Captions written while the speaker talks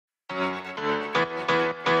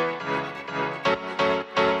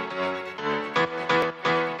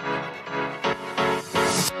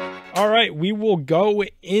All right, we will go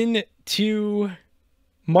into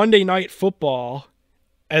Monday Night Football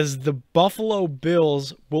as the Buffalo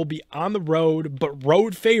Bills will be on the road, but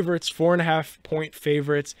road favorites, 4.5-point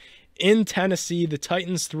favorites in Tennessee. The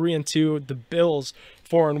Titans 3-2, the Bills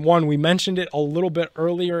 4-1. We mentioned it a little bit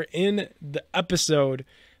earlier in the episode.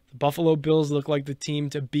 The Buffalo Bills look like the team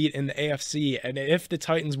to beat in the AFC, and if the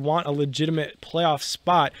Titans want a legitimate playoff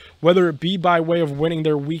spot, whether it be by way of winning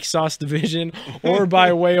their weak sauce division or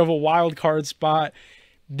by way of a wild card spot,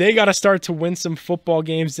 they got to start to win some football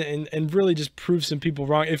games and really just prove some people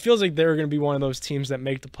wrong. It feels like they're going to be one of those teams that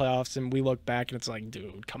make the playoffs, and we look back and it's like,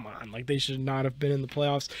 dude, come on. Like, they should not have been in the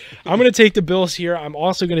playoffs. I'm going to take the Bills here. I'm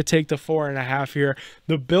also going to take the 4.5 here.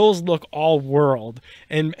 The Bills look all world,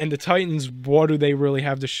 and the Titans, what do they really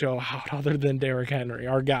have to show out other than Derrick Henry,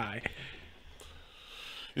 our guy?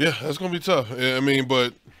 Yeah, that's going to be tough. Yeah, I mean,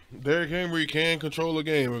 but Derrick Henry can control the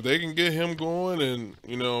game. If they can get him going and,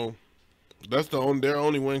 you know, that's their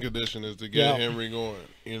only win condition is to get Henry going,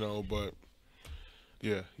 but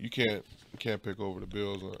yeah, you can't pick over the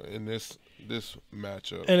Bills in this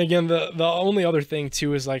matchup. And again, the only other thing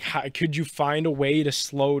too is like, could you find a way to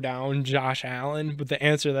slow down Josh Allen? But the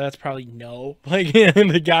answer to that's probably no. Like,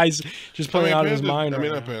 the guy's just playing out of his mind.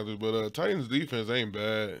 Not Panthers, but Titans defense ain't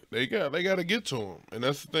bad. They got to get to him, and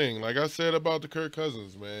that's the thing. Like I said about the Kirk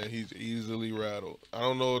Cousins, man, he's easily rattled. I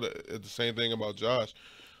don't know that it's the same thing about Josh.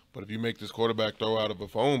 But if you make this quarterback throw out of a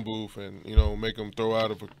phone booth and, make him throw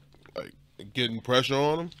out of getting pressure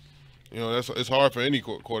on him, it's hard for any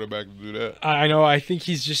quarterback to do that. I know. I think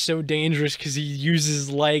he's just so dangerous because he uses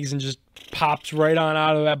his legs and just pops right on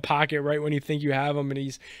out of that pocket right when you think you have him, and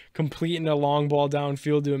he's completing a long ball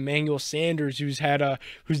downfield to Emmanuel Sanders, who's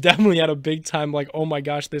definitely had a big time, like, oh my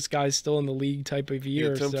gosh, this guy's still in the league type of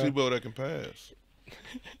year. Yeah, Tim Tebow that can pass.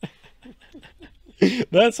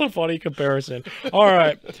 That's a funny comparison. All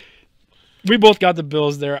right. We both got the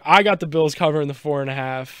Bills there. I got the Bills covering the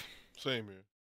 4.5. Same here.